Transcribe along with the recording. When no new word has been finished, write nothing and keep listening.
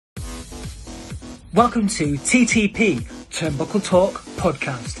Welcome to TTP, Turnbuckle Talk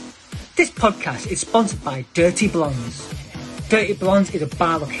Podcast. This podcast is sponsored by Dirty Blondes. Dirty Blondes is a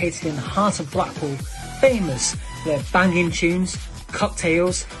bar located in the heart of Blackpool, famous for their banging tunes,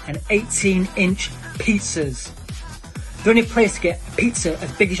 cocktails and 18-inch pizzas. The only place to get a pizza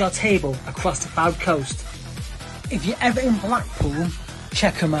as big as your table across the Cloud Coast. If you're ever in Blackpool,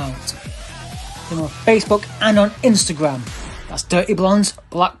 check them out. They're on Facebook and on Instagram. That's Dirty Blondes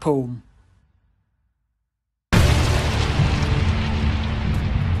Blackpool.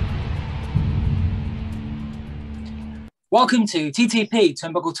 Welcome to TTP,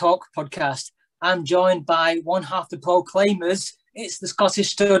 Turnbuckle Talk Podcast. I'm joined by one half the Proclaimers. It's the Scottish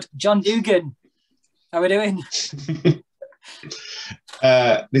stud, John Dugan. How are we doing?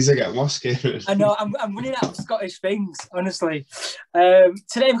 These are getting more scary. I know, I'm running out of Scottish things, honestly. Today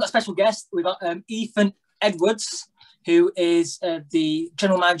we've got a special guest. We've got Ethan Edwards, who is the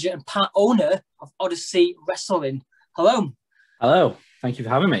general manager and part owner of Odyssey Wrestling. Hello. Hello. Thank you for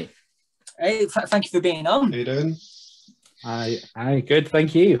having me. Hey, thank you for being on. How you doing? Hi, good,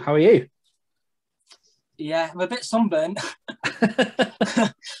 thank you. How are you? Yeah, I'm a bit sunburnt. You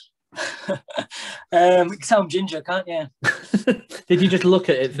can tell I'm ginger, can't you? Did you just look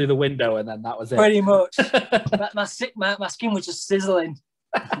at it through the window and then that was it? Pretty much. my skin was just sizzling.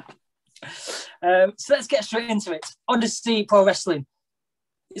 So let's get straight into it. Odyssey Pro Wrestling.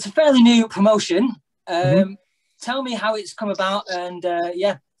 It's a fairly new promotion. Tell me how it's come about and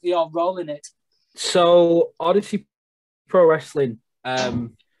your role in it. So Odyssey Pro Wrestling,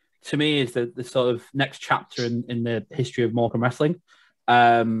 to me, is the sort of next chapter in the history of Morecambe wrestling.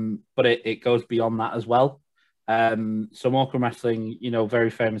 But it goes beyond that as well. So Morecambe wrestling, very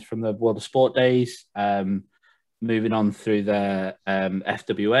famous from the World of Sport days, moving on through the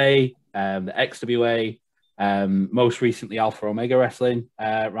FWA, the XWA, most recently Alpha Omega Wrestling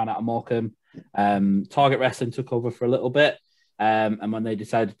ran out of Morecambe. Target Wrestling took over for a little bit. And when they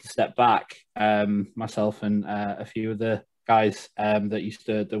decided to step back, myself and a few of the guys that used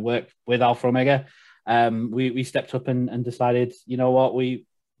to work with Alpha Omega, we stepped up and decided, you know what,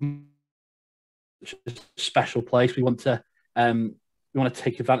 special place. We want to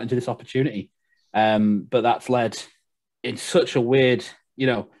take advantage of this opportunity. But that's led in such a weird,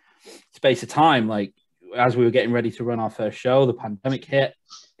 space of time. Like as we were getting ready to run our first show, the pandemic hit.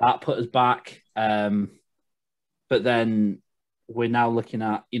 That put us back. But then we're now looking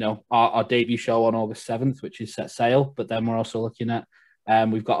at, our debut show on August 7th, which is Set Sail. But then we're also looking at,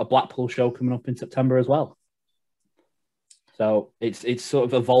 we've got a Blackpool show coming up in September as well. So it's sort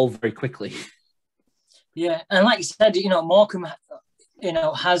of evolved very quickly. Yeah, and like you said, Morecambe,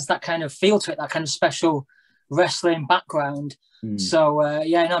 has that kind of feel to it, that kind of special wrestling background. So,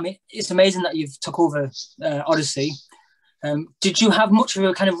 it's amazing that you've took over Odyssey. Did you have much of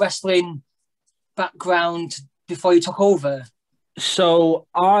a kind of wrestling background before you took over? So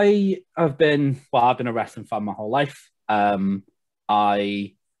I've been a wrestling fan my whole life. So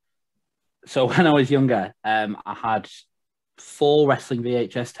when I was younger, I had 4 wrestling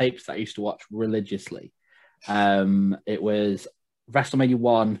VHS tapes that I used to watch religiously. It was WrestleMania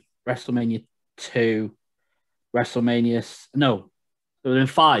 1, WrestleMania 2, there were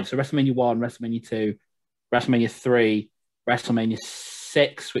 5. So WrestleMania 1, WrestleMania 2, WrestleMania 3, WrestleMania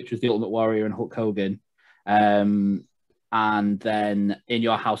 6, which was The Ultimate Warrior and Hulk Hogan. And then In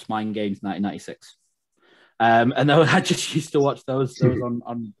Your House, Mind Games, 1996. And then I just used to watch those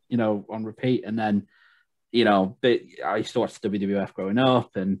on repeat. And then, I used to watch the WWF growing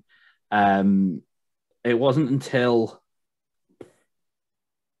up. And it wasn't until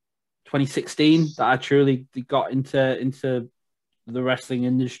 2016 that I truly got into the wrestling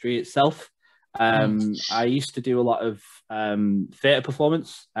industry itself. I used to do a lot of theatre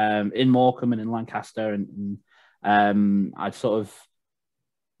performance in Morecambe and in Lancaster, and I sort of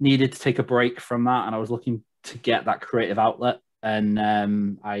needed to take a break from that, and I was looking to get that creative outlet. And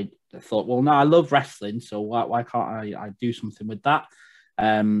I thought, well, no, I love wrestling, so why can't I do something with that?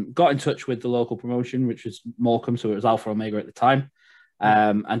 Got in touch with the local promotion, which was Morecambe, so it was Alpha Omega at the time,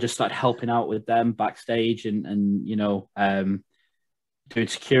 and just started helping out with them backstage and doing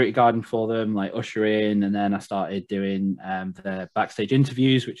security guarding for them, like ushering. And then I started doing the backstage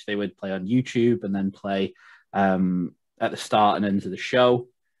interviews, which they would play on YouTube and then play at the start and end of the show.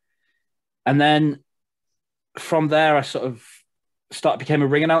 And then from there, I sort of became a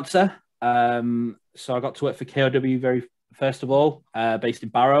ring announcer. So I got to work for KOW very first of all, based in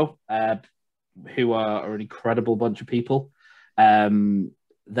Barrow, who are an incredible bunch of people.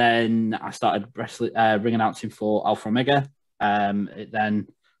 Then I started ring announcing for Alpha Omega. Then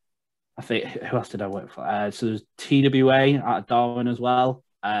I think, who else did I work for? So there's TWA out of Darwin as well.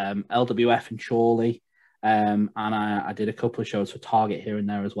 LWF in Chorley, and I did a couple of shows for Target here and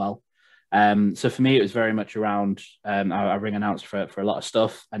there as well. So for me, it was very much around, I ring announced for a lot of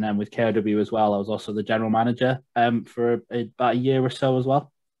stuff. And then with KOW as well, I was also the general manager for about a year or so as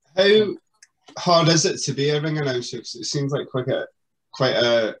well. How hard is it to be a ring announcer? Because it seems like quite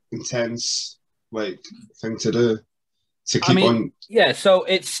a intense thing to do. To keep on. Yeah, so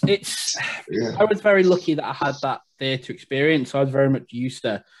it's yeah. I was very lucky that I had that theatre experience. So I was very much used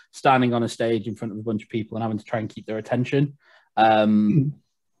to standing on a stage in front of a bunch of people and having to try and keep their attention. The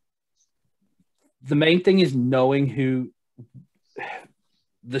main thing is knowing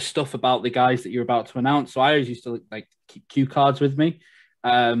the stuff about the guys that you're about to announce. So I always used to keep cue cards with me,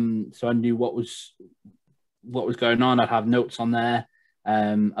 so I knew what was going on. I'd have notes on there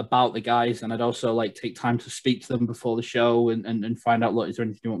about the guys, and I'd also take time to speak to them before the show and find out, look, is there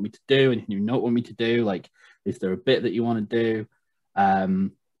anything you want me to do? Anything you don't want me to do? Is there a bit that you want to do?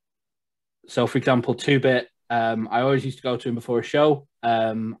 So for example, 2-bit, I always used to go to him before a show.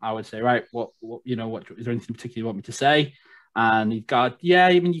 I would say, right, what is there anything particular you want me to say? And he'd go, yeah,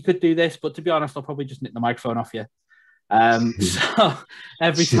 I mean, you could do this, but to be honest, I'll probably just nick the microphone off you. So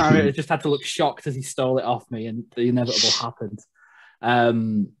every time I just had to look shocked as he stole it off me, and the inevitable happened.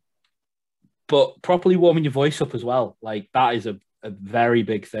 But properly warming your voice up as well, that is a very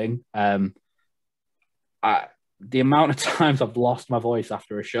big thing. The amount of times I've lost my voice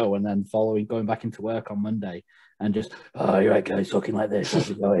after a show and then going back into work on Monday and just, oh, you're right, guys, talking like this,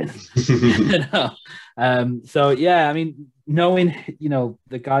 how's it going? So yeah, I mean, knowing,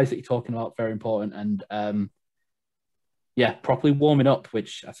 the guys that you're talking about, very important. And yeah, properly warming up,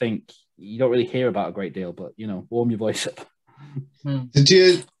 which I think you don't really hear about a great deal, but warm your voice up. Did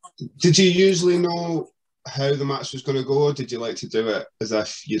you usually know how the match was going to go, or did you like to do it as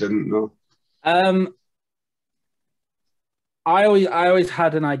if you didn't know? I always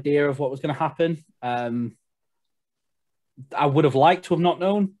had an idea of what was going to happen. I would have liked to have not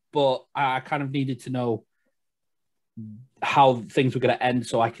known, but I kind of needed to know how things were going to end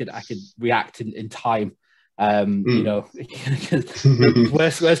so I could react in time. Worst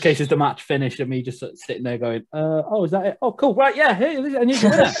case is the match finished and me just sort of sitting there going, oh, is that it? Oh, cool, right, yeah, hey, I need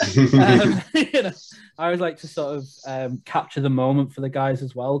to winner. I always like to sort of capture the moment for the guys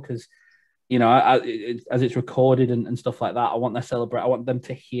as well, because as it's recorded and stuff like that, I want them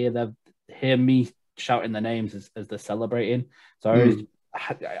to hear me shouting their names as they're celebrating. So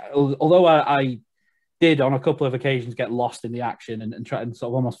although I did on a couple of occasions get lost in the action and try and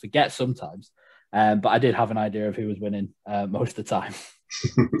sort of almost forget sometimes, but I did have an idea of who was winning most of the time.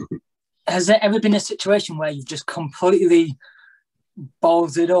 Has there ever been a situation where you've just completely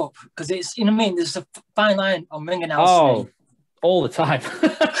balls it up? Because it's, there's a fine line on ring announcing. Oh, all the time.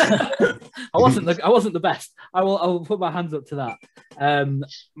 I wasn't the best. I will put my hands up to that.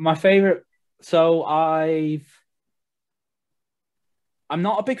 My favorite. So I'm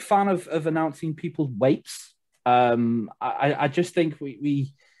not a big fan of announcing people's weights. I just think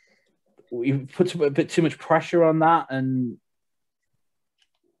we put a bit too much pressure on that, and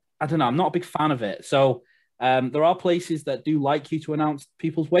I don't know. I'm not a big fan of it. So there are places that do like you to announce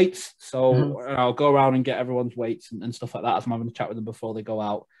people's weights. So I'll go around and get everyone's weights and stuff like that as I'm having a chat with them before they go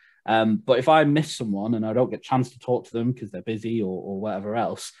out. But if I miss someone and I don't get a chance to talk to them because they're busy or whatever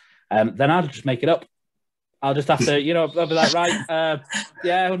else, then I'll just make it up. I'll just have to, I'll be like, right,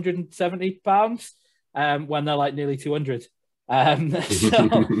 170 pounds when they're nearly 200.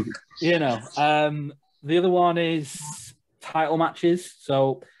 The other one is title matches.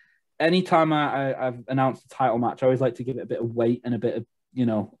 So anytime I've announced a title match, I always like to give it a bit of weight and a bit of,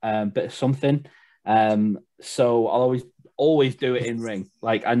 bit of something. So I'll always do it in ring.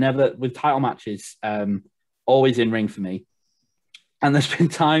 I never, with title matches, always in ring for me. And there's been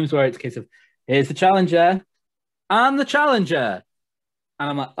times where it's a case of, here's the challenger and the challenger. And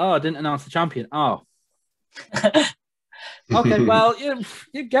I'm like, oh, I didn't announce the champion. Oh. Okay, well, you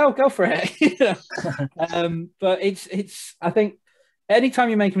go for it. But it's I think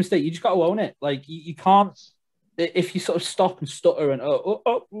anytime you make a mistake, you just got to own it. You can't, if you sort of stop and stutter and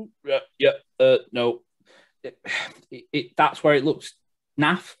no, that's where it looks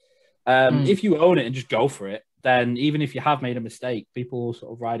naff. If you own it and just go for it, then even if you have made a mistake, people will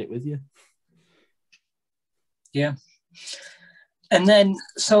sort of ride it with you. Yeah. And then,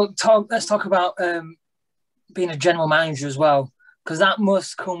 let's talk about being a general manager as well, because that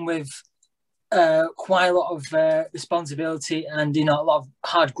must come with quite a lot of responsibility and, a lot of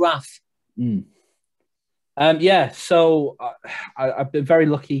hard graft. So I've been very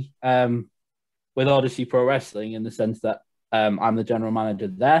lucky with Odyssey Pro Wrestling in the sense that I'm the general manager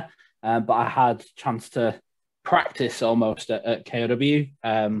there, but I had a chance to practice almost at KOW.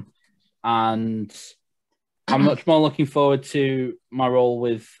 And I'm much more looking forward to my role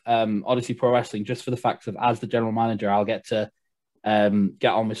with Odyssey Pro Wrestling, just for the fact of, as the general manager, I'll get to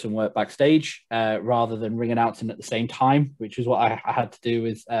get on with some work backstage rather than ring announcing at the same time, which is what I had to do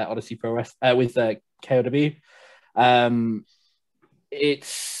with Odyssey Pro Wrestling, with KOW.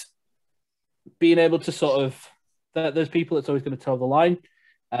 It's being able to sort of, there's people that's always going to toe the line,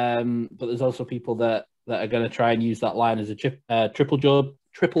 but there's also people that are going to try and use that line as a triple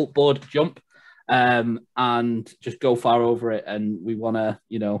board jump, and just go far over it. And we want to,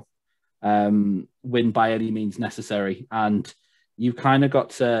 win by any means necessary. And you've kind of got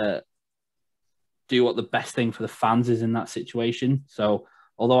to do what the best thing for the fans is in that situation. So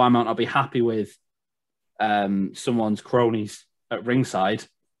although I might not be happy with someone's cronies at ringside,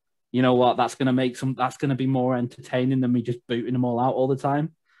 you know what? That's going to be more entertaining than me just booting them all out all the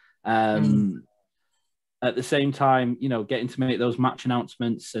time. At the same time, getting to make those match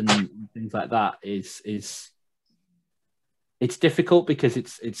announcements and things like that is it's difficult, because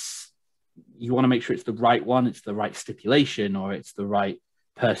it's you want to make sure it's the right one, it's the right stipulation, or it's the right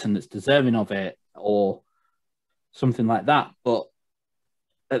person that's deserving of it, or something like that. But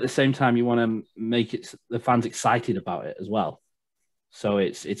at the same time, you want to make it the fans excited about it as well. So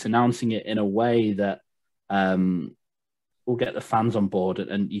it's announcing it in a way that will get the fans on board,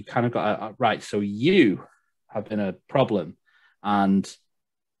 and you kind of got right. So you have been a problem, and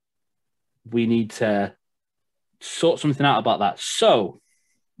we need to sort something out about that. So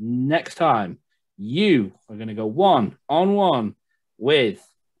next time you are going to go one-on-one with,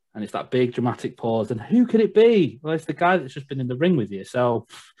 and it's that big dramatic pause. And who could it be? Well, it's the guy that's just been in the ring with you. So,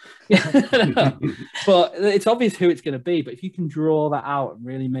 but it's obvious who it's going to be. But if you can draw that out and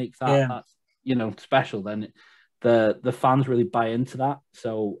really make that special, then the fans really buy into that.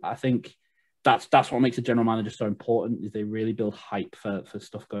 So I think that's what makes a general manager so important, is they really build hype for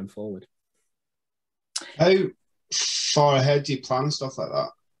stuff going forward. How far ahead do you plan stuff like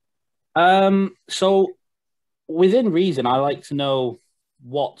that? So within reason, I like to know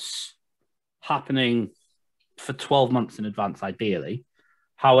what's happening for 12 months in advance, ideally.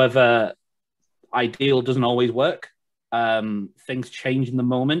 However, ideal doesn't always work. Things change in the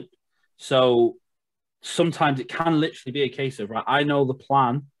moment. So sometimes it can literally be a case of, right, I know the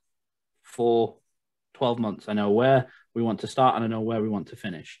plan for 12 months. I know where we want to start and I know where we want to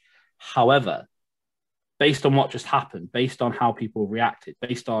finish. However, based on what just happened, based on how people reacted,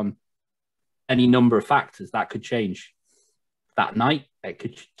 based on any number of factors, that could change that night. It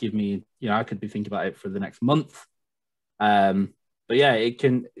could give me, I could be thinking about it for the next month. But yeah, it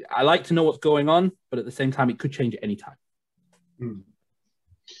can. I like to know what's going on, but at the same time, it could change at any time.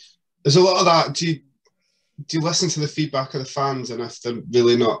 There's a lot of that. Do you listen to the feedback of the fans, and if they're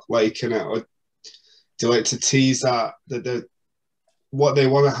really not liking it, or do you like to tease that what they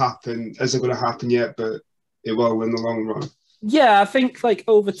want to happen isn't going to happen yet, but it will in the long run? Yeah, I think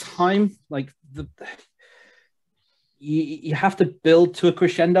over time, you have to build to a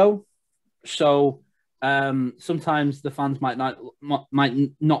crescendo. So sometimes the fans might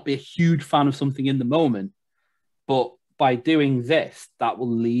not be a huge fan of something in the moment, but by doing this, that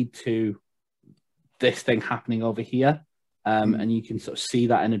will lead to this thing happening over here, and you can sort of see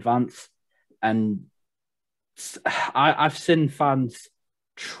that in advance. And I've seen fans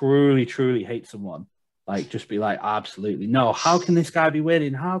truly hate someone, just be like, absolutely no, how can this guy be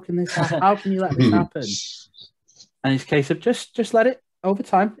winning? How can you let this happen? And it's a case of just let it over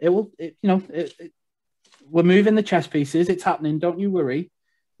time. It will, we're moving the chess pieces. It's happening. Don't you worry,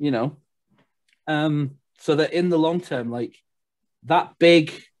 so that in the long term, that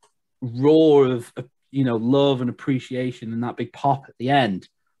big roar of, love and appreciation and that big pop at the end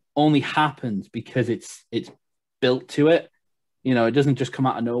only happens because it's built to it. It doesn't just come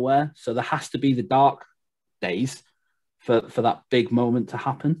out of nowhere. So there has to be the dark days for that big moment to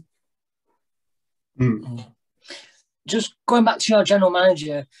happen. Just going back to your general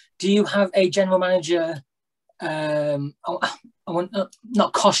manager, do you have a general manager, I want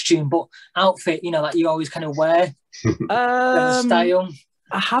not costume, but outfit, that you always kind of wear? Style?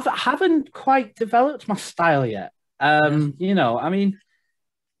 I haven't quite developed my style yet. It's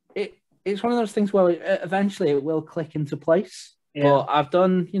one of those things where eventually it will click into place. Yeah. But I've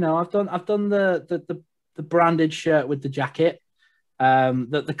done the branded shirt with the jacket,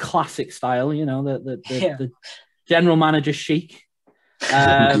 the classic style, the general manager chic.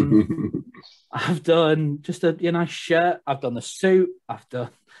 I've done just a nice shirt. I've done the suit. I've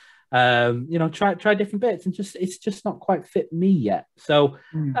done, try different bits, and it's just not quite fit me yet. So,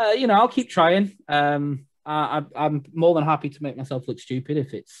 I'll keep trying. I'm more than happy to make myself look stupid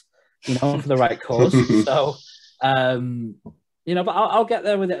if it's you know, for the right cause. So, you know, but I'll get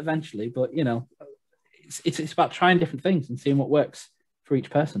there with it eventually. But, you know, it's about trying different things and seeing what works for each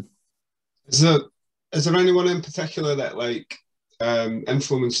person. Is there anyone in particular that like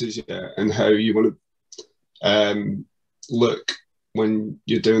influences you and how you want to look when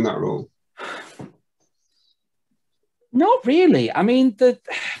you're doing that role? Not really. I mean,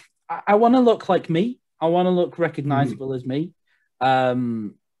 I want to look like me. I want to look recognizable as me.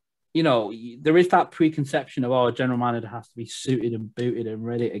 You know, there is that preconception of, a general manager has to be suited and booted and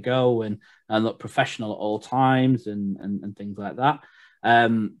ready to go and look professional at all times and things like that.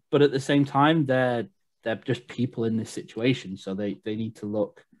 But at the same time, they're just people in this situation. So they need to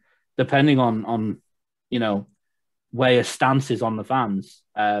look, depending on you know, where your stance is on the fans.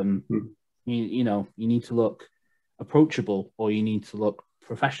 You know, you need to look approachable, or you need to look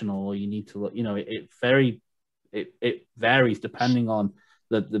professional, or you need to look, you know, it varies depending on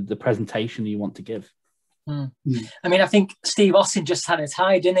the presentation you want to give. I mean, I think Steve Austin just had a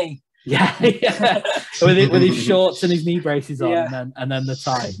tie, didn't he? Yeah. with his shorts and his knee braces on, and then the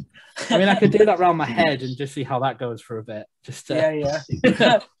tie. I mean, I could do that around my head and just see how that goes for a bit. Just so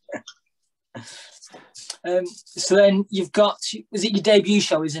then you've got, is it your debut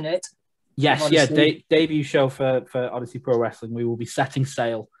show, isn't it? Yes, debut show for Odyssey Pro Wrestling. We will be setting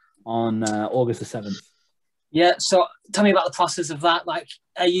sail on August the 7th. Yeah, so tell me about the process of that. Like,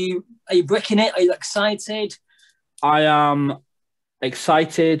 are you bricking it? Are you excited? I am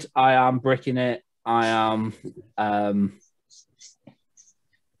excited. I am bricking it. I am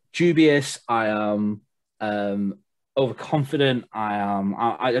dubious. I am overconfident.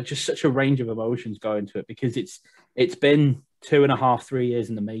 I just such a range of emotions go into it, because it's been 2.5, 3 years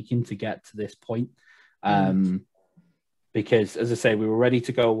in the making to get to this point. Because, as I say, we were ready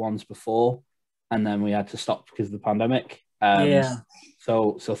to go once before, and then we had to stop because of the pandemic.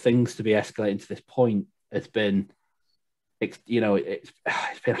 So things to be escalating to this point, it's been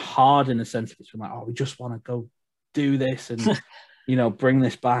hard in the sense that it's been like, we just want to go do this and you know, bring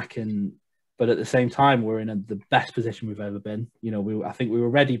this back. But at the same time, we're in the best position we've ever been. You know, I think we were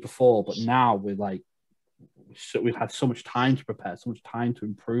ready before, but now we're like, we've had so much time to prepare, so much time to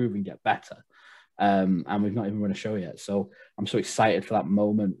improve and get better. And we've not even run a show yet. So I'm so excited for that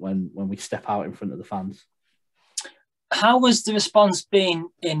moment when we step out in front of the fans. How was the response been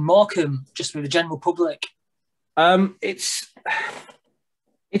in Morecambe, just with the general public? It's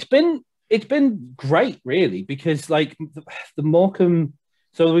been great, really, because like the Morecambe,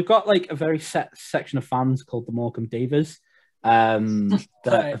 so we've got like a very set section of fans called the Morecambe Divas, that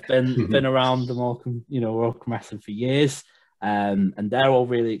have been around the Morecambe, you know, Morecambe wrestling for years. And they're all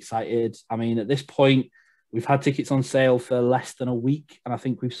really excited. I mean, at this point, we've had tickets on sale for less than a week, and I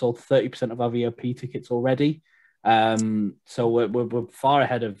think we've sold 30% of our VIP tickets already. So we're far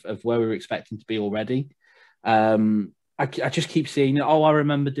ahead of where we were expecting to be already. I just keep seeing, I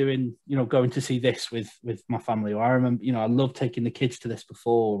remember doing, you know, going to see this with my family, or I remember, you know, I love taking the kids to this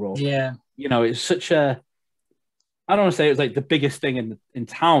before, or you know, it's such a, I don't want to say it was like the biggest thing in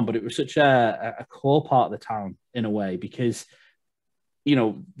town, but it was such a core part of the town in a way, because, you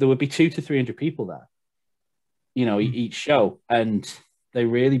know, there would be 200 to 300 people there, you know, each show, and they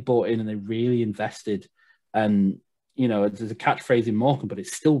really bought in and they really invested. And, you know, there's a catchphrase in Morecambe, but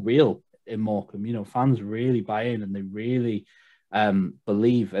it's still real in Morecambe. You know, fans really buy in and they really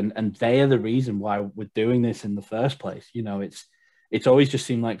believe, and they are the reason why we're doing this in the first place. You know, it's always just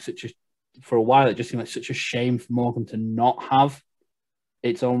seemed like for a while, it just seemed like such a shame for Morecambe to not have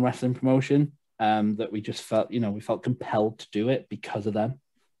its own wrestling promotion, that we just felt, you know, we felt compelled to do it because of them.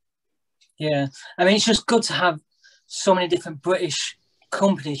 Yeah. I mean, it's just good to have so many different British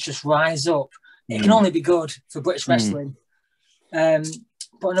companies just rise up. It can only be good for British wrestling.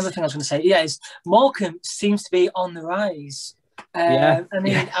 But another thing I was going to say, is Morecambe seems to be on the rise. I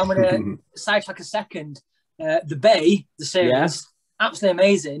mean, I'm going to sidetrack a second. The Bay, the series, absolutely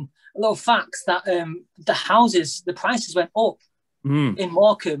amazing. A little facts that the prices went up in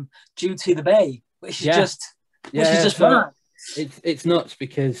Morecambe due to the Bay, which is just mad. It's nuts,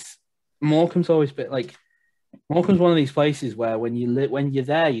 because Morecambe's always been like, Morecambe's one of these places where when you're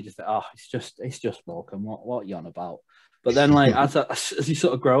there, you just think, it's just Morecambe. What are you on about? But then, like, as you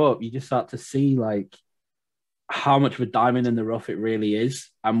sort of grow up, you just start to see like how much of a diamond in the rough it really is,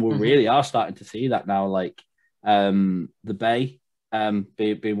 and we really are starting to see that now. Like, the Bay,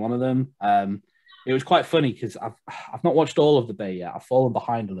 being one of them. It was quite funny because I've not watched all of the Bay yet. I've fallen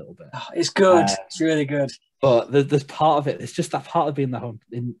behind a little bit. It's good. It's really good. But there's part of it. It's just that part of being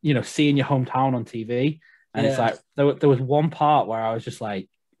seeing your hometown on TV. And it's like there was one part where I was just like,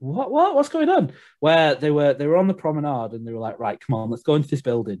 what's going on? Where they were on the promenade and they were like, right, come on, let's go into this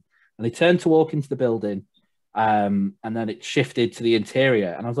building. and they turned to walk into the building, and then it shifted to the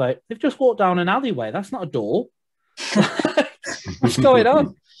interior, and I was like, they've just walked down an alleyway. That's not a door. What's going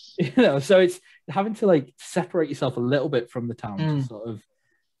on? So it's having to like separate yourself a little bit from the town to sort of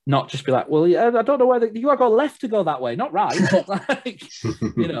not just be like, well, yeah, I don't know whether you got left to go that way, not right. Like,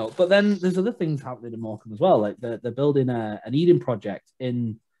 but then there's other things happening in Morecambe as well. Like they're building an Eden project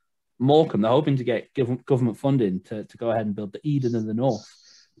in Morecambe. They're hoping to get government funding to go ahead and build the Eden in the north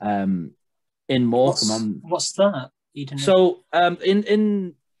in Morecambe. What's that? Eden. So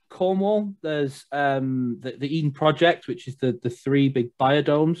in Cornwall, there's the Eden project, which is the 3 big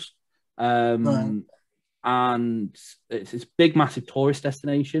biodomes. Right. And it's this big, massive tourist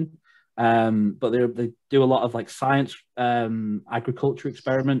destination. But they do a lot of like science, agriculture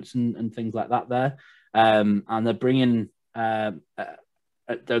experiments and things like that there. And they're bringing, they're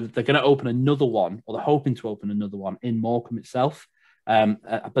going to open another one, or they're hoping to open another one in Morecambe itself.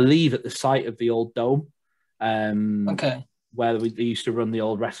 I believe at the site of the old dome. Okay. Where they used to run the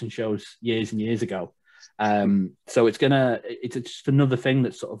old wrestling shows years and years ago. So it's just another thing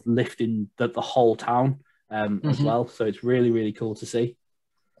that's sort of lifting the whole town as well. So it's really, really cool to see.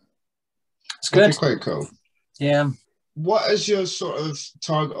 It's good. That'd be quite cool. Yeah. What is your sort of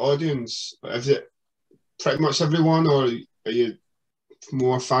target audience? Is it pretty much everyone, or are you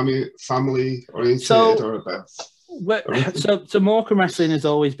more family oriented, or a bit? So Morecambe Wrestling has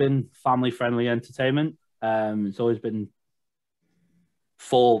always been family friendly entertainment. It's always been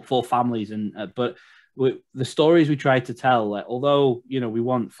for families, but the stories we try to tell, like, although we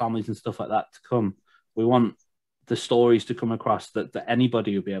want families and stuff like that to come, we want the stories to come across that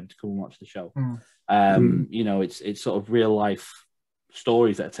anybody will be able to come and watch the show. It's sort of real life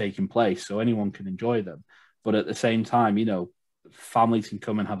stories that are taking place, so anyone can enjoy them. But at the same time, families can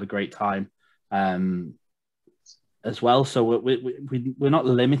come and have a great time as well. So we're not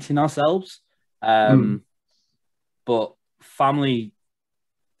limiting ourselves, but families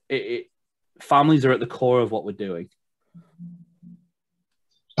are at the core of what we're doing.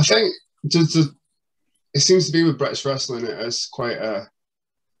 I think it seems to be with British wrestling, it is quite a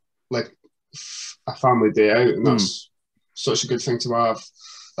family day out, and that's such a good thing to have,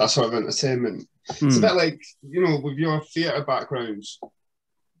 that sort of entertainment. It's a bit like, with your theatre backgrounds,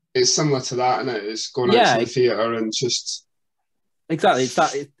 it's similar to that, and it's going out to the theatre and just... Exactly,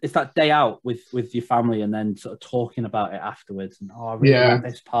 it's that day out with your family, and then sort of talking about it afterwards. And I really like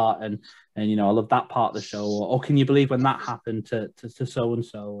this part, and I love that part of the show. Or can you believe when that happened to so and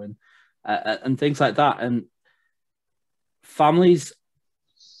so, and things like that. And families,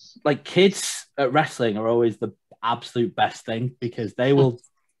 like kids at wrestling, are always the absolute best thing, because they will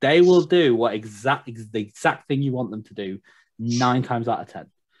do the exact thing you want them to do 9 times out of 10.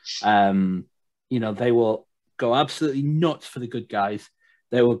 They will go absolutely nuts for the good guys.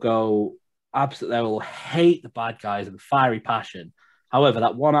 They will hate the bad guys with fiery passion. However,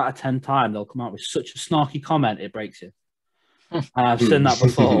 that 1 out of 10 time, they'll come out with such a snarky comment, it breaks you. And I've seen that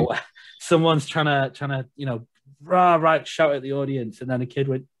before. Where someone's trying to shout at the audience, and then a kid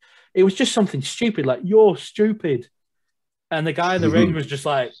went, it was just something stupid, like, you're stupid. And the guy in the ring was just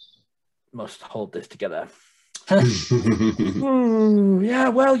like, must hold this together. Yeah,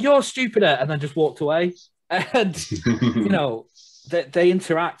 well, you're stupider. And then just walked away. And they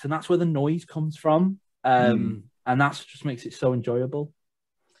interact, and that's where the noise comes from, and that's just makes it so enjoyable.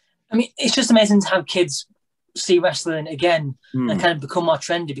 I mean, it's just amazing to have kids see wrestling again and kind of become more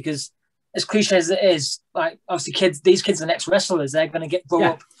trendy, because as cliche as it is, like, obviously these kids are the next wrestlers. They're going to grow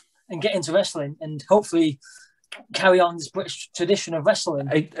up and get into wrestling, and hopefully carry on this British tradition of wrestling.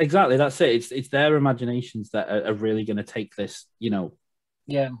 Exactly, that's it. It's their imaginations that are really going to take this,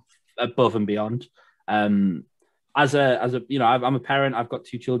 above and beyond. I'm a parent. I've got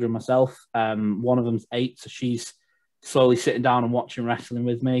 2 children myself. One of them's 8, so she's slowly sitting down and watching wrestling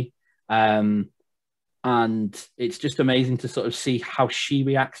with me. And it's just amazing to sort of see how she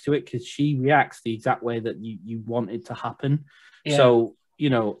reacts to it, because she reacts the exact way that you want it to happen. Yeah. So,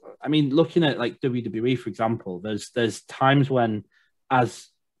 I mean, looking at like WWE, for example, there's times when, as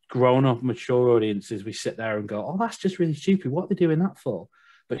grown-up, mature audiences, we sit there and go, oh, that's just really stupid. What are they doing that for?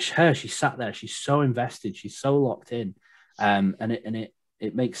 But she sat there. She's so invested. She's so locked in, and it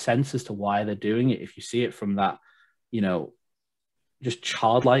makes sense as to why they're doing it. If you see it from that, just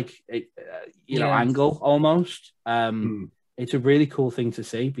childlike, angle almost. It's a really cool thing to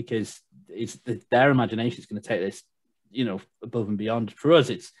see, because their imagination is going to take this, above and beyond. For us,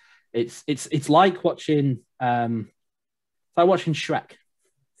 it's like watching Shrek,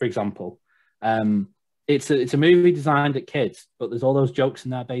 for example. It's a movie designed at kids, but there's all those jokes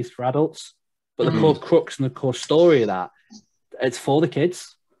in there based for adults. But the core crux and the core story of that, it's for the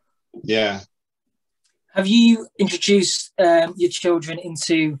kids. Yeah. Have you introduced your children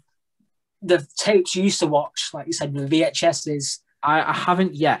into the tapes you used to watch, like you said, the VHSs? I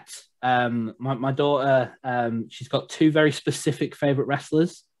haven't yet. My daughter, she's got two very specific favorite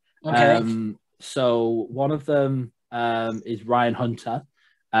wrestlers. Okay. So one of them is Ryan Hunter,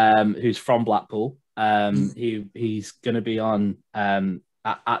 who's from Blackpool. He's going to be on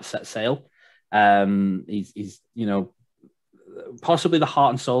at Set Sail. He's possibly the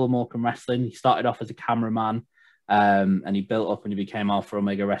heart and soul of Morecambe Wrestling. He started off as a cameraman, and he built up and he became Alpha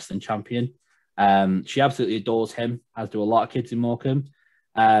Omega Wrestling champion. She absolutely adores him, as do a lot of kids in Morecambe.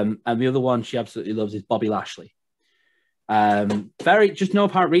 And the other one she absolutely loves is Bobby Lashley. Just no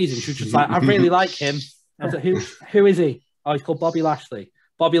apparent reason. She was just like, I really like him. I was like, who is he? Oh, he's called Bobby Lashley.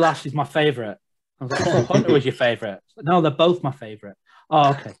 Bobby Lashley's my favourite. I was like, oh, Hunter was your favourite. No, they're both my favourite.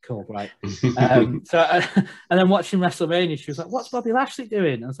 Oh, okay, cool, right. And then watching WrestleMania, she was like, what's Bobby Lashley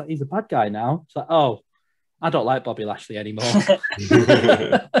doing? I was like, he's a bad guy now. It's like, oh, I don't like Bobby Lashley anymore.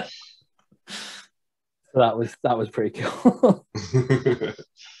 So that was pretty cool.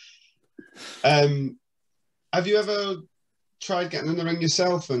 Have you ever tried getting in the ring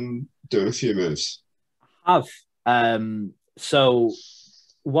yourself and doing a few moves? I have. So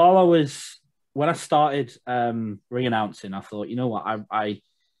when I started ring announcing, I thought, you know what, I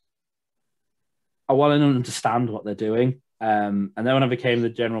want to understand what they're doing. And then when I became the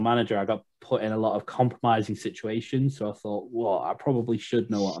general manager, I got put in a lot of compromising situations. So I thought, well, I probably should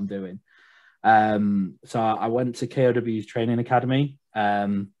know what I'm doing. So I went to KOW's training academy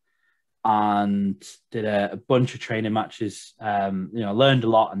and did a bunch of training matches. Learned a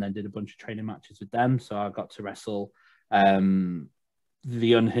lot and then did a bunch of training matches with them. So I got to wrestle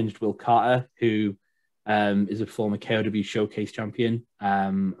the unhinged Will Carter, who is a former KOW Showcase champion.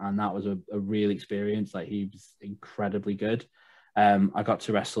 And that was a real experience. Like, he was incredibly good. I got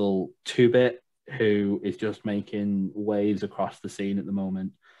to wrestle 2-Bit, who is just making waves across the scene at the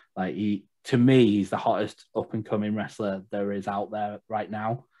moment. Like, to me, he's the hottest up-and-coming wrestler there is out there right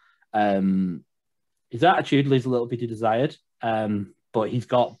now. His attitude leaves a little bit desired, but he's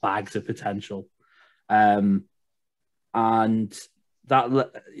got bags of potential. And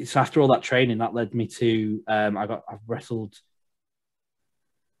so after all that training, that led me to I've wrestled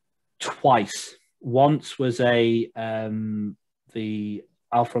twice. Once was the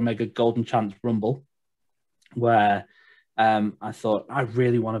Alpha Omega Golden Chance Rumble, where I thought, I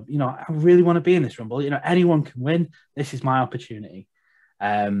really want to be in this Rumble. Anyone can win. This is my opportunity.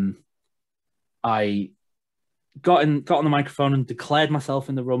 I got on the microphone and declared myself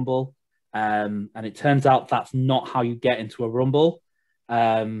in the Rumble. And it turns out that's not how you get into a Rumble.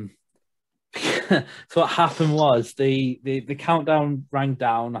 So what happened was the countdown rang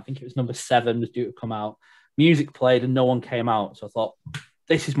down. I think it was number 7 was due to come out. Music played and no one came out. So I thought,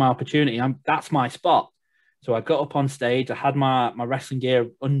 this is my opportunity. That's my spot. So I got up on stage. I had my wrestling gear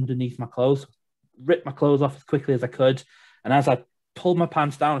underneath my clothes, ripped my clothes off as quickly as I could. And as I pulled my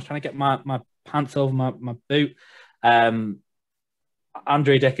pants down, I was trying to get my pants over my boot. Andre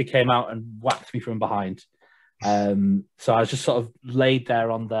Decker came out and whacked me from behind. So I was just sort of laid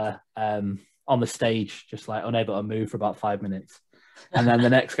there on the stage, just like unable to move for about 5 minutes. And then the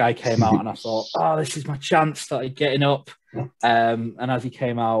next guy came out and I thought, oh, this is my chance. Started getting up. And as he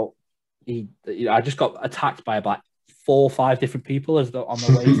came out, I just got attacked by about 4 or 5 different people on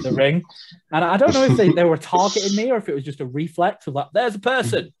the way to the ring. And I don't know if they were targeting me or if it was just a reflex of like, there's a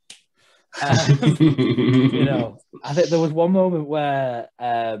person. I think there was one moment where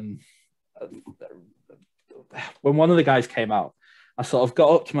when one of the guys came out, I sort of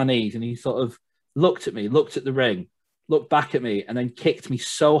got up to my knees and he sort of looked at me, looked at the ring, looked back at me, and then kicked me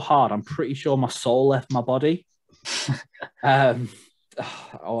so hard, I'm pretty sure my soul left my body. I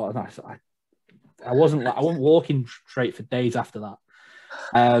wasn't walking straight for days after that.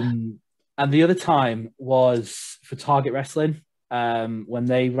 And the other time was for Target Wrestling, when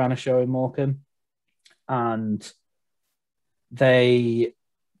they ran a show in Morecambe, and they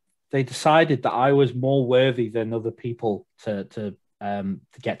decided that I was more worthy than other people to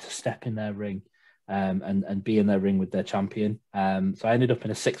get to step in their ring and be in their ring with their champion. So I ended up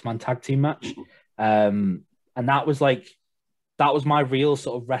in a 6-man tag team match, and that was my real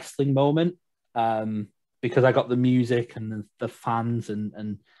sort of wrestling moment, because I got the music and the fans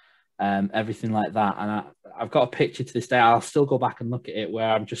and everything like that. And I've got a picture to this day. I'll still go back and look at it, where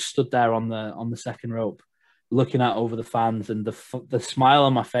I'm just stood there on the second rope, looking out over the fans, and the smile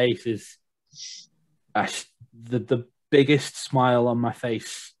on my face is the biggest smile on my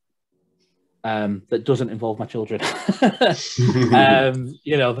face that doesn't involve my children. The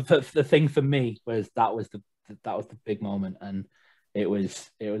thing for me was that was the big moment, and it was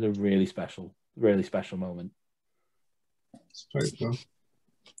a really special moment. It's pretty cool.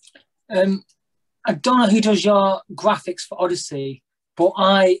 I don't know who does your graphics for Odyssey, but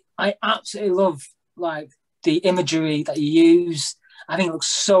I absolutely love like the imagery that you use. I think it looks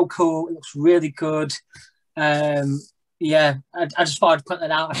so cool. It looks really good. Yeah, I just thought I'd point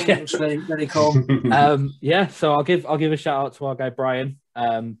that out. I think it looks really, really cool. Yeah, so I'll give a shout out to our guy Brian.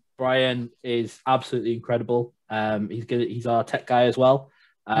 Brian is absolutely incredible. He's our tech guy as well.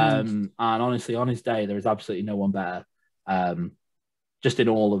 And honestly, on his day, there is absolutely no one better. Just in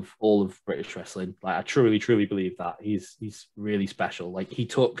all of British wrestling, like I truly believe that he's really special. Like he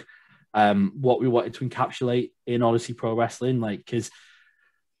took what we wanted to encapsulate in Odyssey Pro Wrestling, like because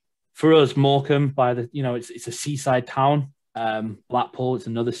for us, Morecambe, it's a seaside town. Blackpool, it's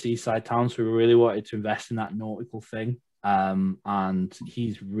another seaside town, so we really wanted to invest in that nautical thing. And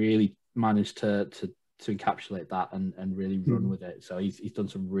he's really managed to encapsulate that and really run with it. So he's done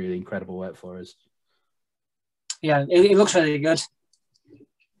some really incredible work for us. Yeah, it looks really good.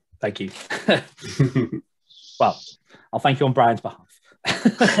 Thank you. Well, I'll thank you on Brian's behalf.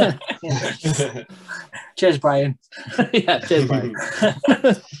 Cheers, Brian. Yeah, cheers, Brian.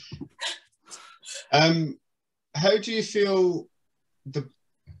 How do you feel the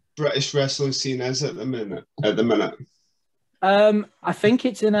British wrestling scene is at the minute? I think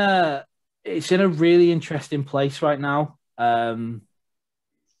it's in a really interesting place right now,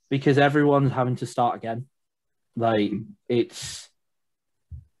 because everyone's having to start again. Like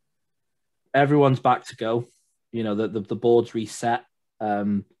everyone's back to go. You know, the board's reset.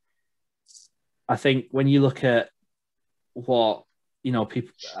 I think when you look at what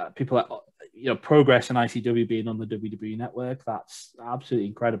people like Progress and ICW being on the WWE network, that's absolutely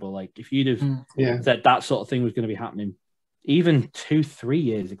incredible. Like if you'd have said that sort of thing was going to be happening even 2-3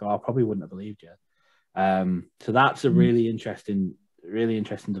 years ago, I probably wouldn't have believed you. So that's a really interesting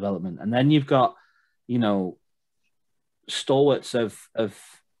development. And then you've got, stalwarts of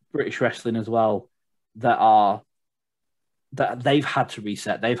British wrestling as well that they've had to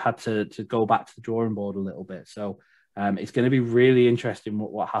reset. They've had to go back to the drawing board a little bit. So it's going to be really interesting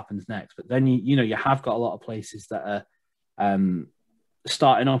what happens next. But then you have got a lot of places that are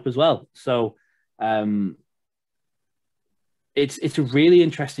starting up as well. So it's a really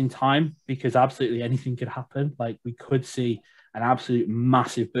interesting time because absolutely anything could happen. Like we could see an absolute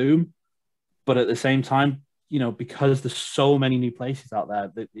massive boom, but at the same time, because there's so many new places out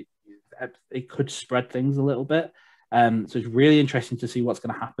there, that it could spread things a little bit. So it's really interesting to see what's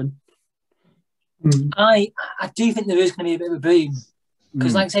going to happen. I do think there is going to be a bit of a boom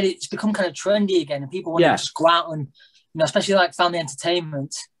because, like I said, it's become kind of trendy again, and people want to just go out and, especially like family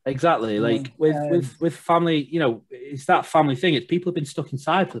entertainment. Exactly, like with family, it's that family thing. It's people have been stuck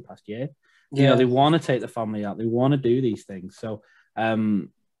inside for the past year. They want to take the family out. They want to do these things. So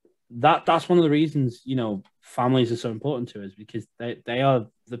that's one of the reasons families are so important to us, because they are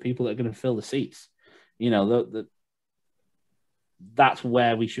the people that are going to fill the seats. That's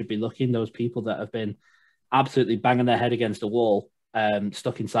where we should be looking. Those people that have been absolutely banging their head against a wall,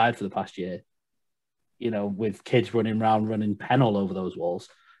 stuck inside for the past year, with kids running around, running pen all over those walls.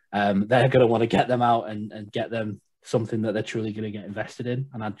 They're going to want to get them out and get them something that they're truly going to get invested in.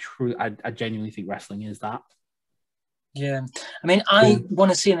 And I genuinely think wrestling is that. Yeah. I mean, I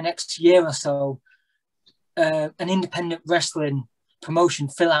want to see in the next year or so an independent wrestling promotion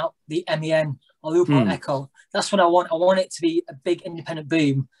fill out the MEN or Liverpool Echo. That's what I want. I want it to be a big independent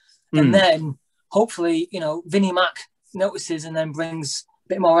boom. And then hopefully, Vinnie Mac notices and then brings a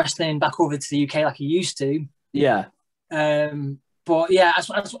bit more wrestling back over to the UK like he used to. Yeah. But yeah,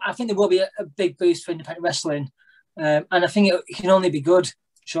 I think there will be a big boost for independent wrestling. And I think it can only be good,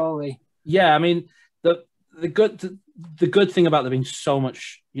 surely. Yeah, I mean, the good thing about there being so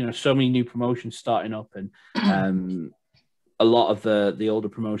much, so many new promotions starting up and a lot of the older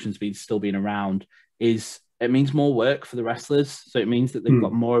promotions still being around is it means more work for the wrestlers. So it means that they've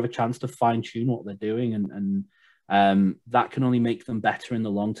got more of a chance to fine tune what they're doing, and that can only make them better in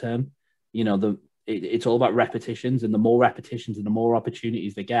the long term. It's all about repetitions, and the more repetitions and the more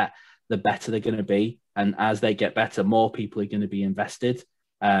opportunities they get, the better they're going to be. And as they get better, more people are going to be invested.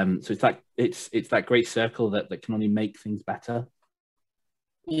 So it's that great circle that can only make things better.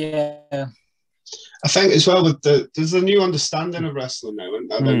 Yeah. I think as well there's a new understanding of wrestling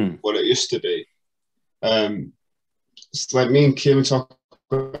now than what it used to be. It's like me and Kieran talked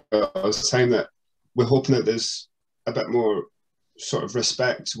about, I was saying that we're hoping that there's a bit more sort of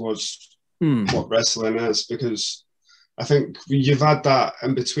respect towards what wrestling is, because I think you've had that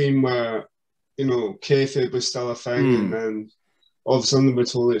in between where, kayfabe was still a thing, and then all of a sudden we're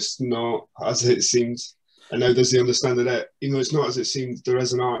told it's not as it seems. and now there's the understanding that, you know, it's not as it seems, there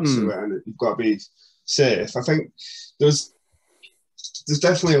is an art to it, and you've got to be safe. I think there's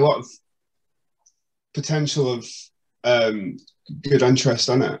definitely a lot of potential of good interest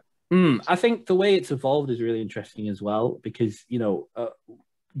in it. I think the way it's evolved is really interesting as well, because, you know,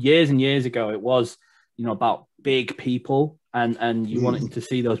 years and years ago, it was, you know, about big people, and you wanted to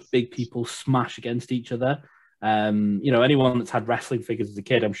see those big people smash against each other. You know, anyone that's had wrestling figures as a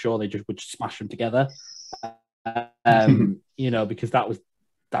kid, I'm sure they just would smash them together. You know, because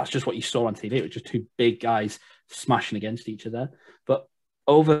that's just what you saw on TV. It was just two big guys smashing against each other. But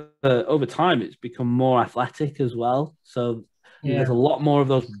over time, it's become more athletic as well. So there's a lot more of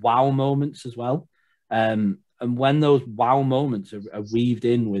those wow moments as well. And when those wow moments are weaved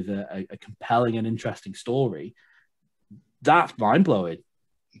in with a compelling and interesting story, that's mind blowing.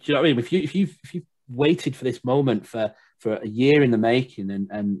 Do you know what I mean? If you've waited for this moment for a year in the making,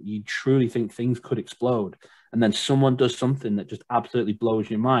 and you truly think things could explode, and then someone does something that just absolutely blows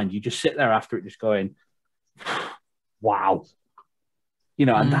your mind, you just sit there after it just going, wow. You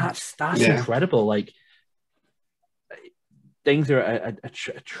know, and that's incredible. Like, things are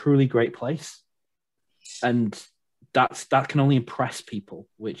a truly great place, and that can only impress people,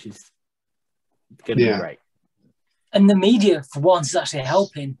 which is going to be great. And the media, for once, is actually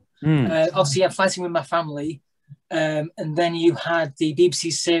helping. Obviously, I'm fighting with my family, and then you had the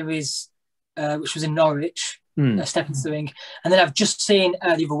BBC series, which was in Norwich, Step into the Ring, and then I've just seen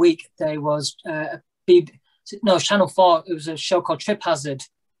the other week there was Channel 4. It was a show called Trip Hazard.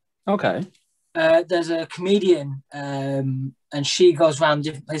 Okay. There's a comedian, and she goes around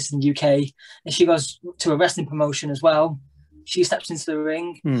different places in the UK, and she goes to a wrestling promotion as well. She steps into the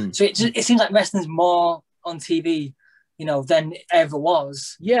ring. So it seems like wrestling's more on TV, you know, than it ever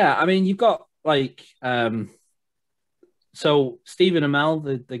was. Yeah, I mean, you've got like, so Stephen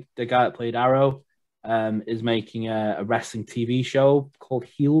Amell, the guy that played Arrow, is making a wrestling TV show called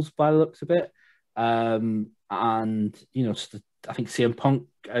Heels by the looks of it. And, you know, I think CM Punk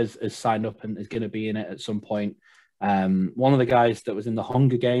has signed up and is going to be in it at some point. One of the guys that was in the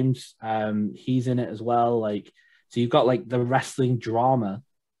Hunger Games, he's in it as well. Like, so you've got like the wrestling drama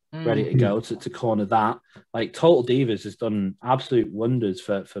ready to go to corner that. Like, Total Divas has done absolute wonders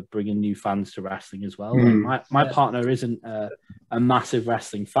for bringing new fans to wrestling as well. Like, my partner isn't a massive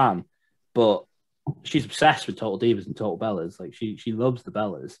wrestling fan, but she's obsessed with Total Divas and Total Bellas. Like, she loves the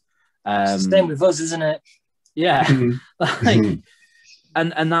Bellas. Same with us, isn't it? Yeah. Like,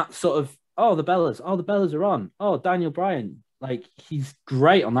 and that sort of, the Bellas are on. Oh, Daniel Bryan, like, he's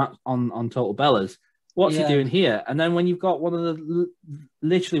great on that on Total Bellas. What's he doing here? And then when you've got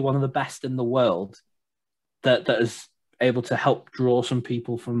literally one of the best in the world that is able to help draw some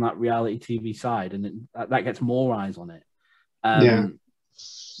people from that reality TV side, and that gets more eyes on it.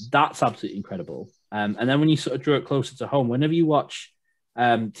 That's absolutely incredible. And then when you sort of draw it closer to home, whenever you watch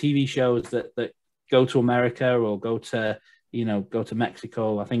TV shows that go to America or go to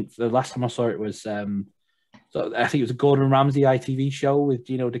Mexico, I think the last time I saw it was I think it was a Gordon Ramsay ITV show with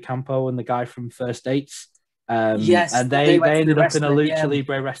Gino D'Acampo and the guy from First Dates. Yes, and they ended up in a Lucha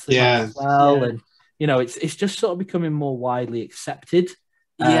Libre wrestling match as well. And, you know, it's just sort of becoming more widely accepted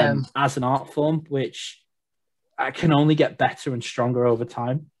as an art form, which can only get better and stronger over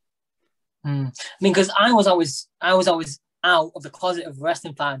time. I mean, because I was always out of the closet of a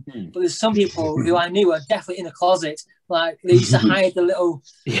wrestling fan, but there's some people who I knew were definitely in the closet. Like, they used to hide the little,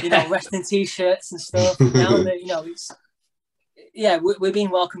 you know, wrestling T-shirts and stuff. Now that, you know, we're being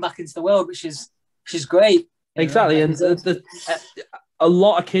welcomed back into the world, which is great. Exactly, and a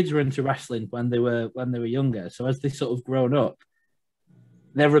lot of kids were into wrestling when they were younger. So as they sort of grown up,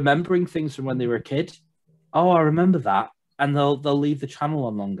 they're remembering things from when they were a kid. Oh, I remember that, and they'll leave the channel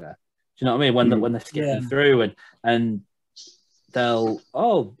on longer. Do you know what I mean? When they're skipping through and they'll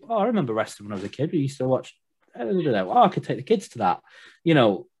I remember wrestling when I was a kid. We used to watch. I could take the kids to that. You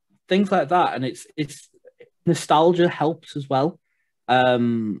know, things like that, and it's nostalgia helps as well,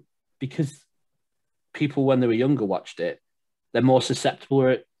 because people when they were younger watched it, they're more susceptible to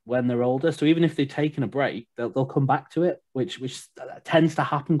it when they're older. So even if they've taken a break, they'll come back to it, which tends to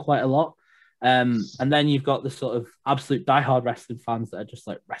happen quite a lot. And then you've got the sort of absolute diehard wrestling fans that are just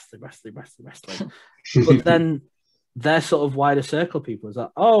like wrestling. But then their sort of wider circle of people is like,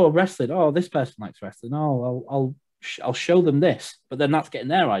 wrestling. Oh, this person likes wrestling. Oh, I'll show them this. But then that's getting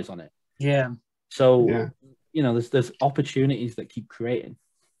their eyes on it. Yeah. So, you know, there's opportunities that keep creating.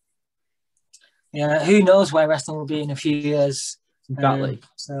 Yeah. Who knows where wrestling will be in a few years? Exactly.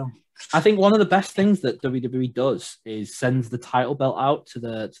 So I think one of the best things that WWE does is sends the title belt out to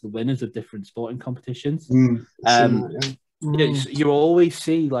the winners of different sporting competitions. You always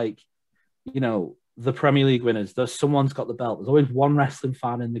see, like, you know, the Premier League winners. There's someone's got the belt. There's always one wrestling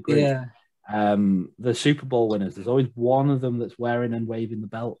fan in the group. Yeah. The Super Bowl winners. There's always one of them that's wearing and waving the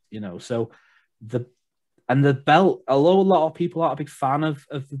belt. So the belt. Although a lot of people aren't a big fan of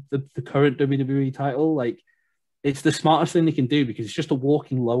the current WWE title, like it's the smartest thing they can do because it's just a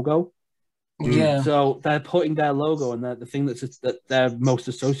walking logo. Yeah. So they're putting their logo and the thing that they're most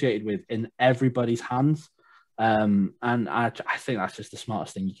associated with in everybody's hands. And I think that's just the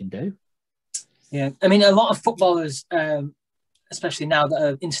smartest thing you can do. Yeah. I mean, a lot of footballers, especially now that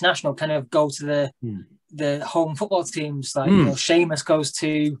are international, kind of go to the home football teams. Like, Sheamus goes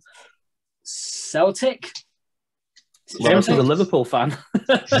to Celtic. James is a Liverpool fan.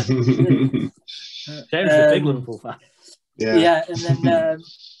 James is a big Liverpool fan. Yeah. And then,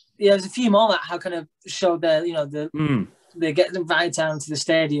 there's a few more that have kind of showed their, they get invited down to the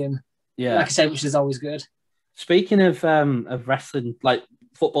stadium. Yeah. Like I said, which is always good. Speaking of wrestling, like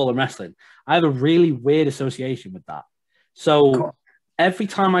football and wrestling, I have a really weird association with that. So every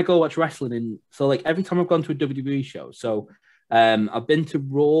time I go watch wrestling, every time I've gone to a WWE show, so I've been to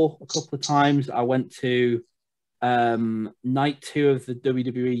Raw a couple of times. I went to night 2 of the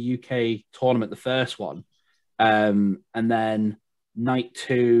WWE UK tournament, the first one, and then night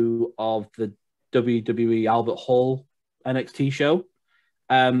 2 of the WWE Albert Hall NXT show.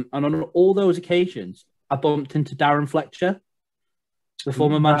 And on all those occasions, I bumped into Darren Fletcher, the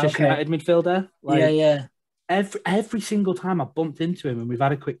former Manchester United midfielder. Every single time I bumped into him and we've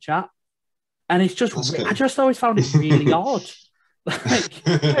had a quick chat. And it's just, I just always found it really odd.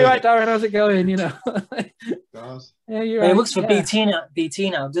 Hey, right, Darren, how's it going? Yeah, you're right. He works for BT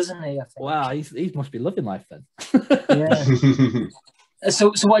now, doesn't he? I think. Wow, he must be loving life then. Yeah.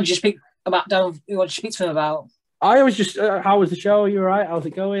 So what did you speak about, Darren? What did you speak to him about? I was just, how was the show? You all right? How's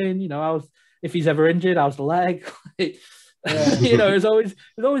it going? If he's ever injured, how's the leg? It was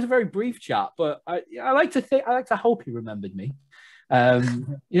always a very brief chat, but I like to hope he remembered me.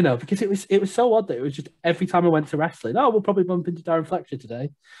 Because it was so odd that it was just every time I went to wrestling, we'll probably bump into Darren Fletcher today.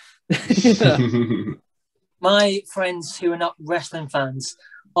 My friends who are not wrestling fans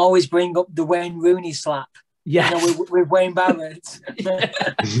always bring up the Wayne Rooney slap. Yeah, with Wayne Barrett.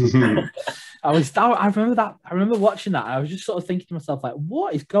 I remember that. I remember watching that. I was just sort of thinking to myself, like,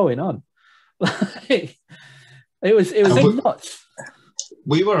 what is going on? It was nuts.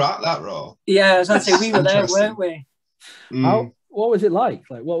 We were at that Raw. Yeah, I was going to say we were there, weren't we? What was it like?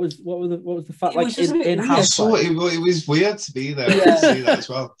 Like, what was the fact? Like in house? It was weird to be there and see that as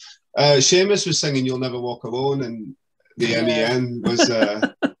well. Sheamus was singing "You'll Never Walk Alone," and the MEN was.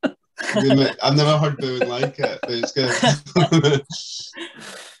 I've never heard booing like it, but it's good.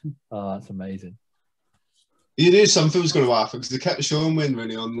 Oh, that's amazing. You knew something was going to happen because they kept showing Wayne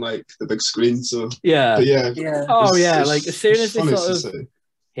Rooney on like the big screen. So yeah. Oh yeah, like as soon as they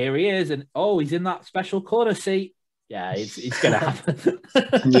here he is, and he's in that special corner seat. Yeah, it's going to happen.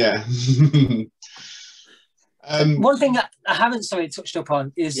 Yeah. One thing that I haven't touched up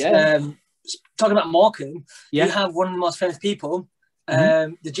on is talking about Morecambe. You have one of the most famous people,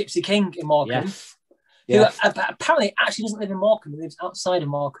 the Gypsy King in Morecambe, who apparently actually doesn't live in Morecambe. He lives outside of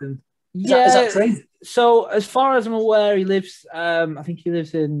Morecambe. Is that true? So as far as I'm aware, he lives. I think he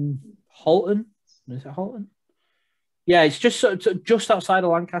lives in Halton. Is it Halton? Yeah, it's just outside of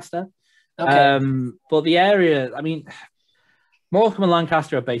Lancaster. Okay. But the area, I mean, Morecambe and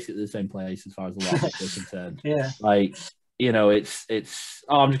Lancaster are basically the same place as far as a lot of people are concerned. Yeah. Like, it's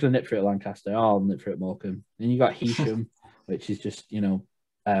I'm just going to nip through at Lancaster. I'll nip through at Morecambe. And you got Heysham, which is just,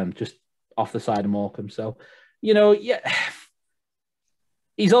 just off the side of Morecambe. So, he's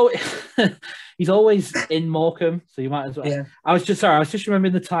always in Morecambe. So you might as well. Yeah. I was just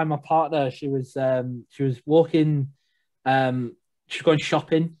remembering the time my partner, she was walking, she was going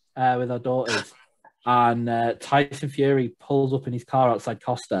shopping with our daughters, and Tyson Fury pulls up in his car outside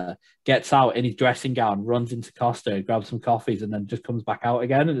Costa, gets out in his dressing gown, runs into Costa, grabs some coffees, and then just comes back out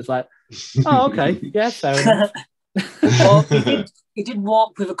again. And it's like, oh, okay, yeah, fair enough. Well, he did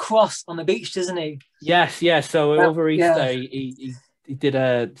walk with a cross on the beach, doesn't he? Yes, yeah. So over Easter, he did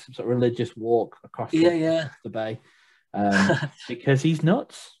some sort of religious walk across the bay because he's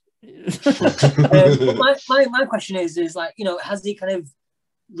nuts. My question is like, has he kind of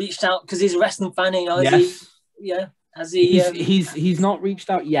reached out because he's a wrestling fan? Has he? He's not reached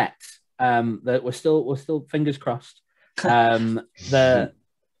out yet. That we're still fingers crossed. We're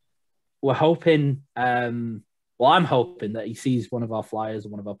hoping. I'm hoping that he sees one of our flyers or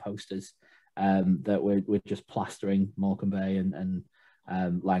one of our posters that we're just plastering Morecambe Bay and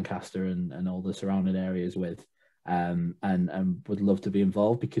Lancaster and all the surrounding areas with, and would love to be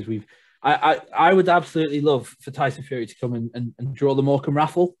involved because I would absolutely love for Tyson Fury to come and draw the Morecambe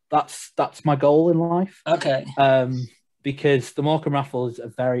raffle. That's my goal in life. Okay. Because the Morecambe raffle is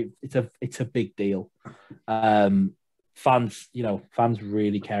it's a big deal. Fans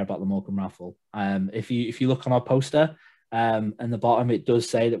really care about the Morecambe raffle. If you look on our poster, and the bottom, it does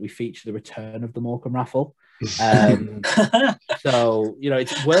say that we feature the return of the Morecambe raffle. So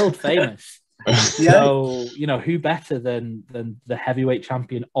it's world famous. Yeah. So who better than the heavyweight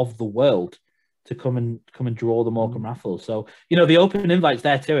champion of the world to come and draw the Morecambe raffle? So the open invite's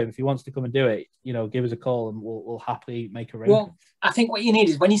there to him. If he wants to come and do it, give us a call and we'll happily make arrangements. Well, I think what you need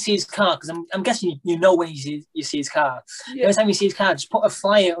is when you see his car, because I'm guessing when you see his car. Yeah. Every time you see his car, just put a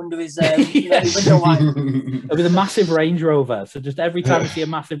flyer under his window wipe. It'll be the massive Range Rover. So just every time you see a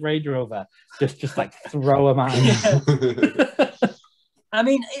massive Range Rover, just like throw him at him. Yeah. I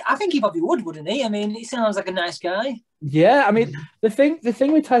mean, I think he probably would, wouldn't he? I mean, he sounds like a nice guy. Yeah, I mean, the thing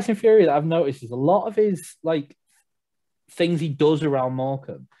with Tyson Fury that I've noticed is a lot of his things he does around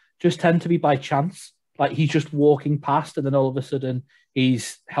Morecambe just tend to be by chance. Like he's just walking past, and then all of a sudden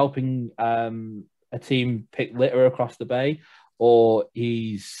he's helping a team pick litter across the bay, or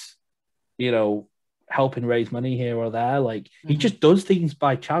he's helping raise money here or there. Like he just does things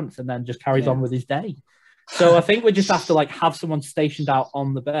by chance, and then just carries on with his day. So I think we just have to have someone stationed out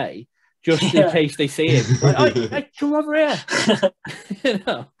on the bay just in case they see him. Like, hey, come over here.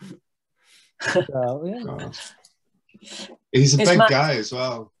 So, yeah. God. He's a big guy as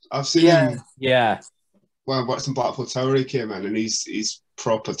well. I've seen him. Yeah. Well, watching Blackpool Tower, he came in and he's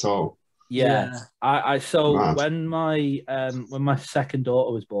proper tall. Yeah. When my second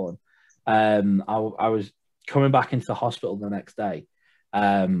daughter was born, I was coming back into the hospital the next day.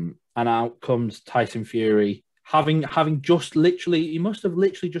 And out comes Tyson Fury, having just he must have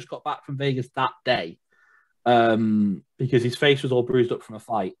literally just got back from Vegas that day, because his face was all bruised up from a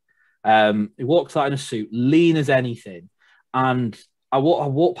fight. He walks out in a suit, lean as anything, and I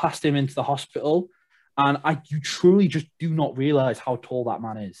walked past him into the hospital, and you truly just do not realize how tall that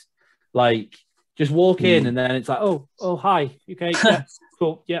man is. Like, just walk in, and then it's like, oh, hi, okay, yeah,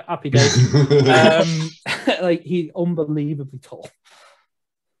 cool, yeah, happy days. He's unbelievably tall.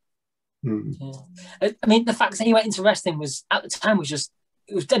 Yeah. I mean, the fact that he went into wrestling was at the time it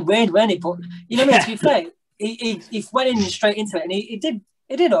was dead weird, wasn't it? But to be fair, he went in straight into it, and he did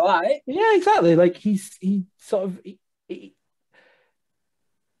all right. Yeah, exactly. Like he's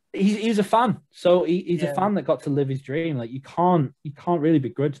a fan, so he's a fan that got to live his dream. Like you can't really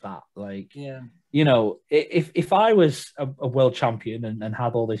begrudge that. Like if I was a world champion and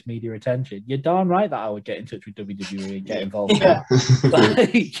had all this media attention, you're darn right that I would get in touch with WWE and get involved. Yeah.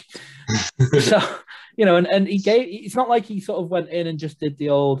 And he gave. It's not like he sort of went in and just did the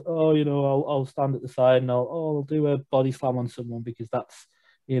old, I'll stand at the side and I'll do a body slam on someone because that's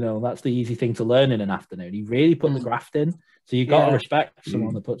the easy thing to learn in an afternoon. He really put the graft in. So you got to respect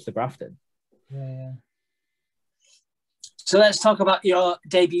someone that puts the graft in. Yeah. So let's talk about your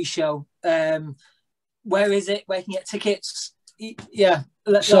debut show. Where is it? Where can you get tickets? Yeah,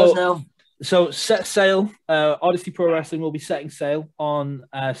 let us know. So set sail. Odyssey Pro Wrestling will be setting sail on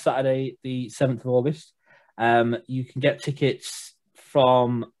Saturday, the 7th of August. You can get tickets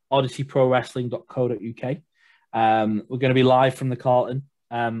from odysseyprowrestling.co.uk. We're going to be live from the Carlton.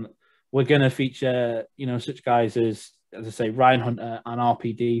 We're going to feature, such guys as I say, Ryan Hunter and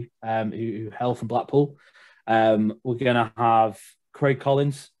RPD, who hail from Blackpool. We're going to have Craig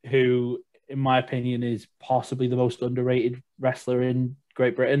Collins, who, in my opinion, is possibly the most underrated wrestler in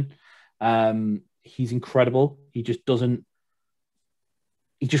Great Britain. He's incredible. He just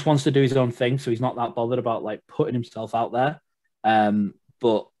wants to do his own thing, so he's not that bothered about putting himself out there.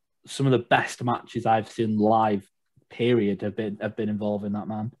 But some of the best matches I've seen live, period, have been involving that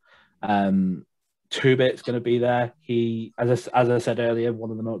man. Two Bit's going to be there. He, as I said earlier,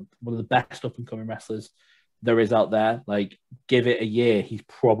 one of the best up and coming wrestlers there is out there. Give it a year, he's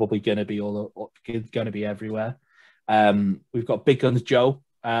probably going to be everywhere. We've got Big Guns Joe,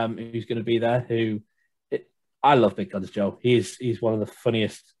 who's going to be there. I love Big Guns Joe. He's one of the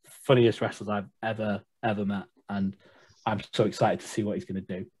funniest wrestlers I've ever met, and I'm so excited to see what he's going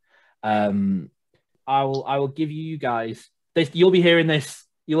to do. I will give you guys this. You'll be hearing this.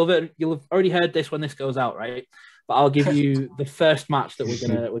 You'll have already heard this when this goes out, right? But I'll give you the first match that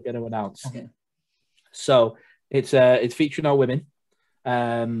we're gonna announce. Okay. So it's featuring our women's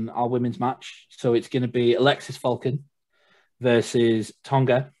match. So it's going to be Alexis Falcon versus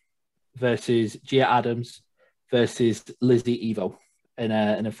Tonga versus Gia Adams versus Lizzie Evo in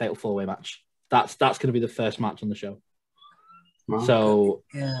a fatal 4-way match. That's going to be the first match on the show. Wow. So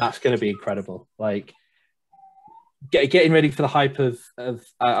that's going to be incredible. getting ready for the hype of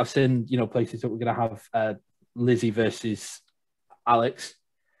I've seen, you know, places that we're going to have Lizzie versus Alex.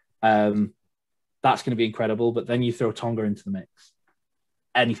 That's going to be incredible. But then you throw Tonga into the mix,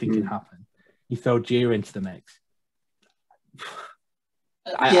 anything can happen. You throw Gia into the mix.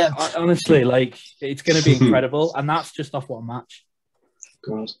 I honestly, like, it's going to be incredible, and that's just off one match.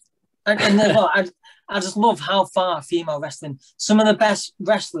 God. And I just love how far female wrestling. Some of the best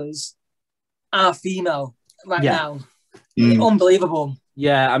wrestlers are female now. Unbelievable.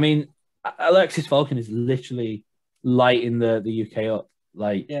 Yeah, I mean, Alexis Falcon is literally lighting the UK up.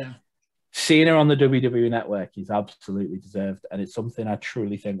 Like, seeing her on the WWE Network is absolutely deserved, and it's something I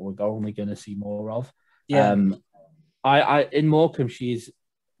truly think we're only going to see more of. Yeah. I in Morecambe, she's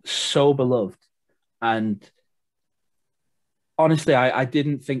so beloved, and honestly, I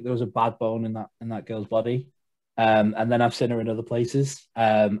didn't think there was a bad bone in that girl's body. And then I've seen her in other places,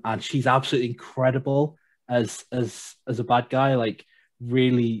 and she's absolutely incredible as a bad guy. Like,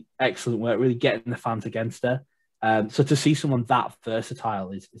 really excellent work, really getting the fans against her. So to see someone that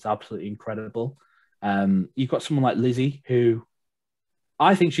versatile is absolutely incredible. You've got someone like Lizzie, who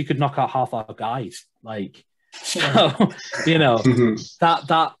I think she could knock out half our guys. Like, so, you know,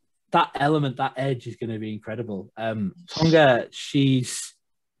 that element, that edge is going to be incredible. Tonga,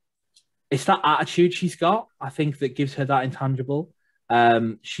 it's that attitude she's got, I think, that gives her that intangible.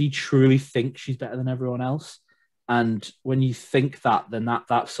 She truly thinks she's better than everyone else. And when you think that, then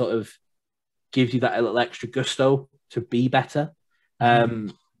that sort of gives you that little extra gusto to be better.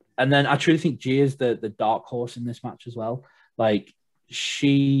 And then I truly think Gia is the dark horse in this match as well. Like,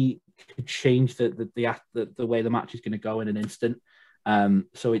 she could change the way the match is going to go in an instant.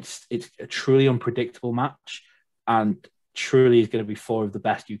 So it's a truly unpredictable match, and truly is going to be four of the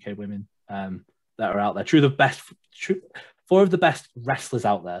best UK women that are out there. Four of the best wrestlers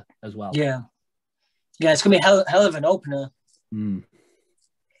out there as well. Yeah, it's going to be hell of an opener.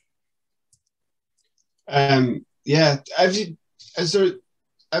 Let me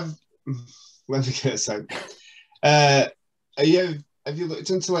get a second. Have you looked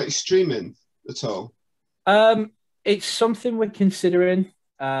into like streaming at all? It's something we're considering.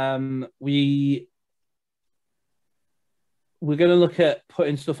 We're going to look at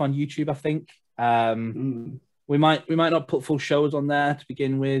putting stuff on YouTube, I think. We might not put full shows on there to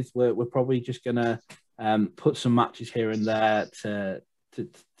begin with. We're probably just going to put some matches here and there to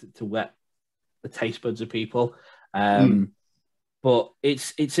whet the taste buds of people. But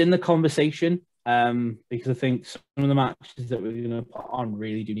it's in the conversation, because I think some of the matches that we're going to put on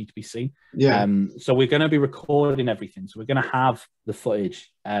really do need to be seen. So we're going to be recording everything. So we're going to have the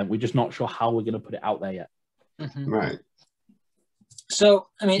footage. We're just not sure how we're going to put it out there yet. Right. So,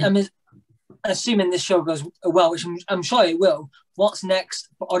 I mean, assuming this show goes well, which I'm sure it will, what's next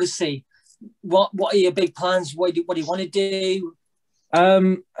for Odyssey? What are your big plans? What do you want to do?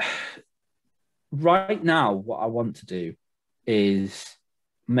 Right now, what I want to do is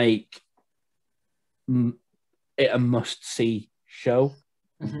make it a must-see show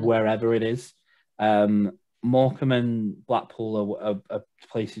wherever it is. Morecambe and Blackpool are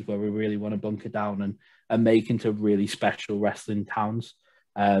places where we really want to bunker down and make into really special wrestling towns.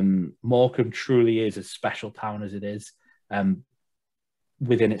 Morecambe truly is a special town as it is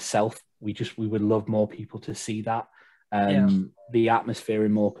within itself. We would love more people to see that. The atmosphere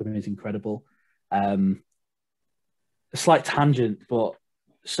in Morecambe is incredible. A slight tangent, but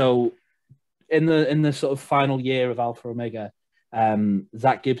so in the sort of final year of Alpha Omega,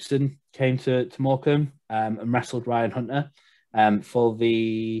 Zach Gibson came to Morecambe and wrestled Ryan Hunter for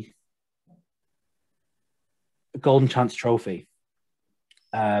the Golden Chance Trophy.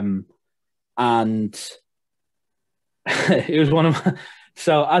 And it was one of my,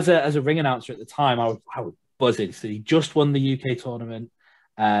 so as a ring announcer at the time, I was buzzing. So he just won the UK tournament.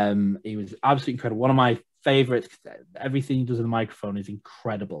 He was absolutely incredible. One of my favorites. Everything he does in the microphone is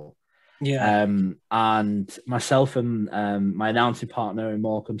incredible. And myself and my announcing partner in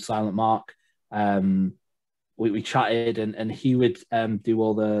Morecambe, Silent Mark, we chatted, and he would do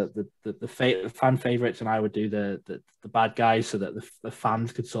all the fan favorites, and I would do the bad guys, so that the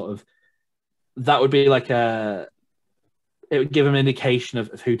fans could sort of, that would be like it would give them an indication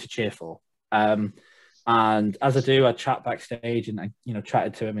of who to cheer for. And as I do, I chat backstage and I,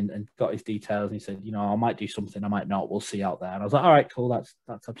 chatted to him and got his details. And he said, I might do something, I might not. We'll see out there. And I was like, all right, cool. That's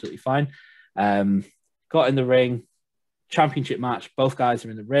absolutely fine. Got in the ring, championship match. Both guys are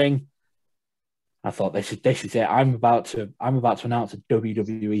in the ring. I thought, this is it. I'm about to announce a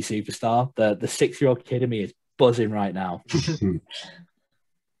WWE superstar. The 6-year-old kid in me is buzzing right now.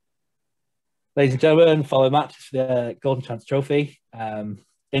 Ladies and gentlemen, following match for the Golden Chance Trophy.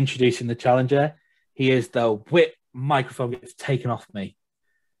 Introducing the challenger. He is the microphone gets taken off me,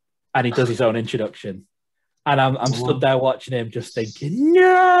 and he does his own introduction. And I'm stood there watching him, just thinking,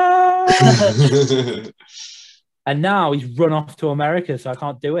 no. And now he's run off to America, so I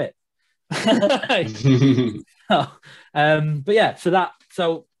can't do it. But yeah,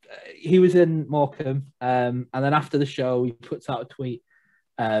 so he was in Morecambe, and then after the show, he puts out a tweet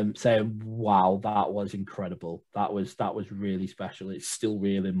saying, "Wow, that was incredible. That was really special. It's still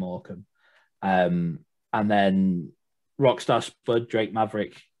real in Morecambe." And then Rockstar Spud, Drake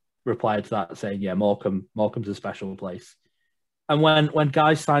Maverick, replied to that saying, "Yeah, Morecambe's a special place." And when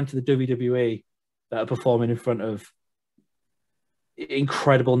guys sign to the WWE that are performing in front of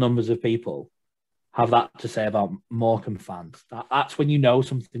incredible numbers of people have that to say about Morecambe fans, that's when you know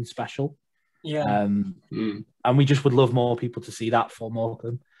something special. Yeah. And we just would love more people to see that for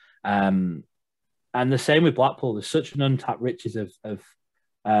Morecambe. And the same with Blackpool. There's such an untapped riches of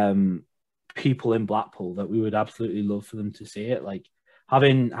people in Blackpool that we would absolutely love for them to see it. Like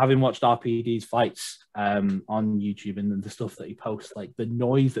having watched RPD's fights on YouTube and the stuff that he posts, like the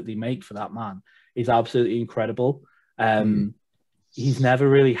noise that they make for that man is absolutely incredible. He's never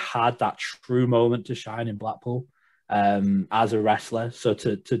really had that true moment to shine in Blackpool as a wrestler. So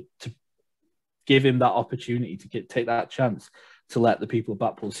to give him that opportunity to take that chance to let the people of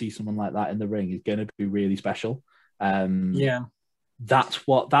Blackpool see someone like that in the ring is going to be really special. Yeah. That's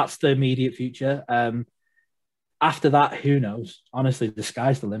the immediate future. After that, who knows? Honestly, the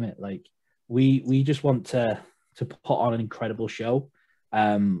sky's the limit. Like we just want to put on an incredible show.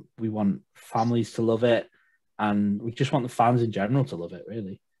 We want families to love it, and we just want the fans in general to love it,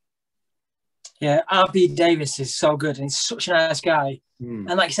 really. Yeah, RB Davis is so good, and he's such a nice guy. And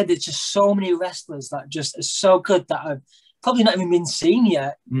like I said, there's just so many wrestlers that just are so good that have probably not even been seen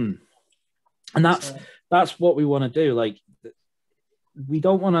yet. And that's what we want to do. Like, we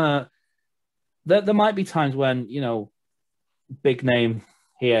don't want to. There might be times when, you know, big name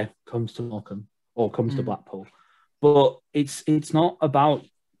here comes to Morecambe or comes to Blackpool, but it's not about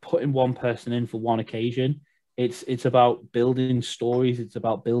putting one person in for one occasion. It's about building stories. It's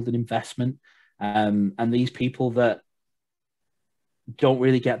about building investment. And these people that don't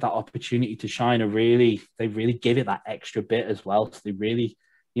really get that opportunity to shine they really give it that extra bit as well. So they really,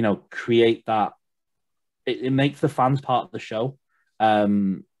 you know, create that. It makes the fans part of the show.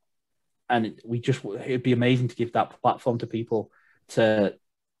 And it'd be amazing to give that platform to people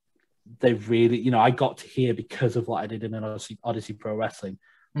they really, you know, I got to hear because of what I did in an Odyssey Pro Wrestling.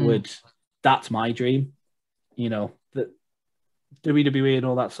 That's my dream, you know, that WWE and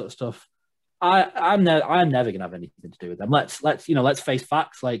all that sort of stuff. I'm never gonna have anything to do with them. Let's face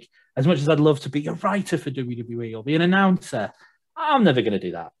facts. Like, as much as I'd love to be a writer for WWE or be an announcer, I'm never gonna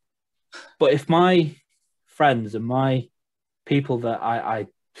do that. But if my friends and my people that I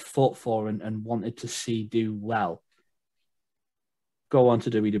fought for and wanted to see do well go on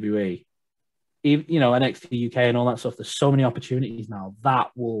to WWE, you know, NXT UK and all that stuff, there's so many opportunities now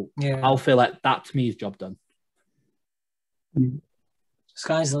I'll feel like that to me is job done.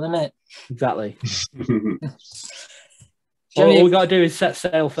 Sky's the limit. Exactly. All we got to do is set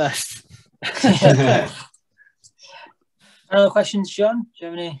sail first. Any other questions, John? Do you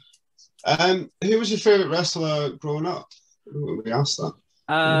have any? Who was your favourite wrestler growing up? We asked that.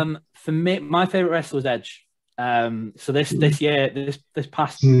 For me, my favourite wrestler was Edge. So this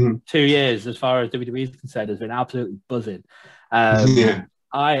past 2 years, as far as WWE is concerned, has been absolutely buzzing. I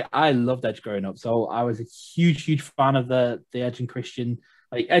loved Edge growing up, so I was a huge fan of the Edge and Christian.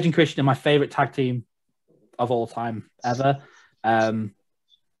 Like, Edge and Christian are my favorite tag team of all time ever.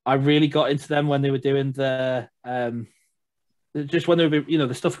 I really got into them when they were doing just when they were, you know,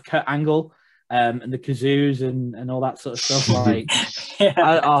 the stuff with Kurt Angle and the kazoos and all that sort of stuff. Like,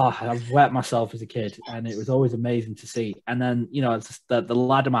 I wet myself as a kid, and it was always amazing to see. And then, you know, it's just the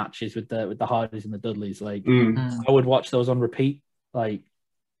ladder matches with the Hardys and the Dudleys. Like, I would watch those on repeat. Like,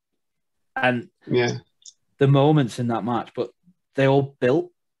 and the moments in that match, but they all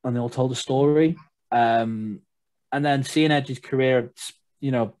built and they all told a story. And then seeing Edge's career,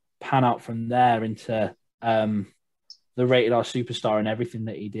 you know, pan out from there into the Rated R Superstar and everything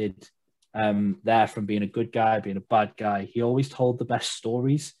that he did there, from being a good guy, being a bad guy, he always told the best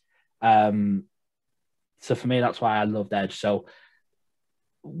stories. So for me, that's why I loved Edge. So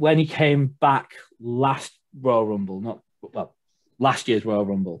when he came back last year's Royal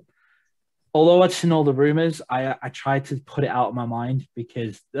Rumble, although I'd seen all the rumors, I tried to put it out of my mind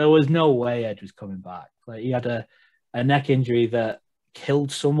because there was no way Edge was coming back. Like, he had a neck injury that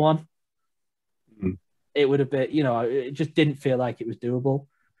killed someone. It would have been, you know, it just didn't feel like it was doable.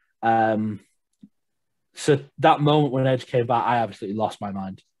 So that moment when Edge came back, I absolutely lost my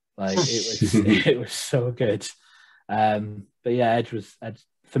mind. Like, it was so good. But yeah, Edge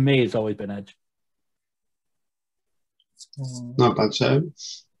for me. It's always been Edge. Not bad show.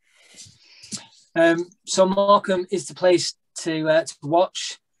 So Morecambe is the place to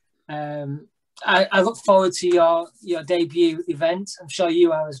watch. I look forward to your debut event. I'm sure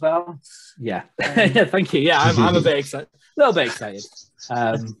you are as well. Yeah, yeah. Thank you. Yeah, I'm a bit excited, a little bit excited.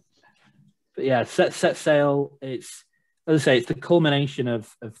 But yeah, set sail. It's, as I say, it's the culmination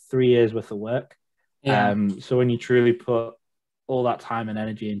of 3 years worth of work. Yeah. So when you truly put all that time and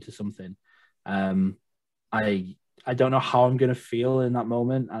energy into something, I don't know how I'm going to feel in that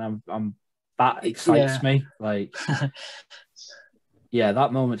moment, and I'm that excites me. Like, yeah,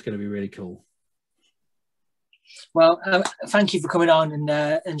 that moment's going to be really cool. Well, thank you for coming on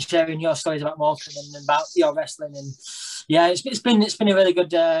and sharing your stories about Morecambe and about your wrestling. And yeah, it's been a really good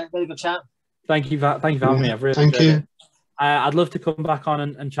chat. Thank you for having me. I've really enjoyed it. I'd love to come back on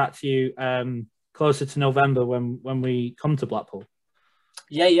and chat to you closer to November when we come to Blackpool.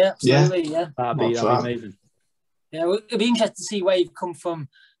 Yeah, absolutely. Yeah, that'd be amazing. Yeah, it'd be interesting to see where you've come from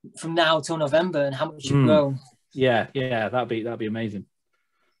now till November and how much you've grown. Yeah, that'd be amazing.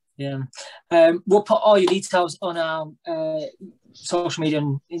 Yeah, we'll put all your details on our social media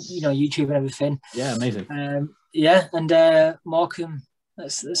and YouTube and everything. Yeah, amazing. And Morecambe,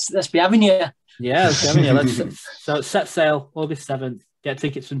 let's be having you. Yeah, let's be having you. So set sail August 7th. Get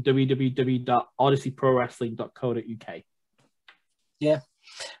tickets from www.odysseyprowrestling.co.uk. Yeah.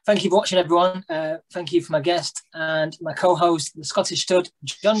 Thank you for watching, everyone. Thank you for my guest and my co-host, the Scottish stud,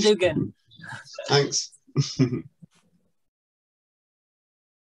 John Dugan. Thanks.